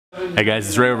Hey guys,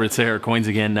 it's Ray over at Sahara Coins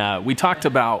again. We talked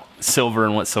about silver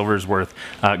and what silver is worth.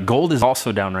 Gold is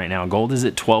also down right now. Gold is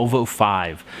at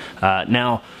 $12.05.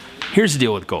 Now, here's the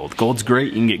deal with gold. Gold's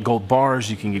great. You can get gold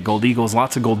bars, you can get gold eagles,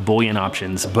 lots of gold bullion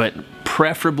options, but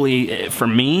preferably for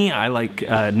me, I like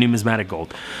numismatic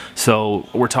gold. So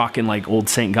we're talking like old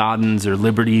St. Gaudens or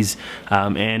Liberties,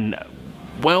 and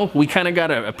well, we kind of got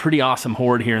a pretty awesome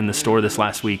hoard here in the store this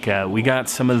last week. We got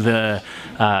some of the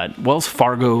Wells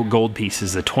Fargo gold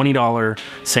pieces, the $20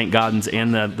 St. Gaudens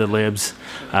and the Libs.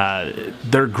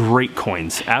 They're great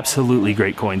coins, absolutely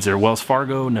great coins. They're Wells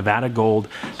Fargo, Nevada gold.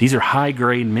 These are high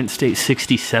grade mint state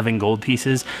 67 gold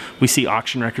pieces. We see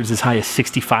auction records as high as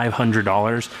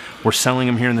 $6,500. We're selling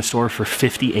them here in the store for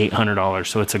 $5,800.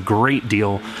 So it's a great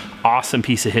deal. Awesome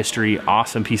piece of history,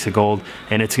 awesome piece of gold,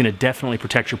 and it's going to definitely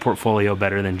protect your portfolio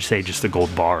better than, say, just a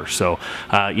gold bar. So,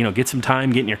 you know, get some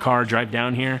time, get in your car, drive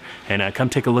down here, and come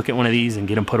take a look at one of these and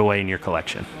get them put away in your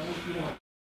collection.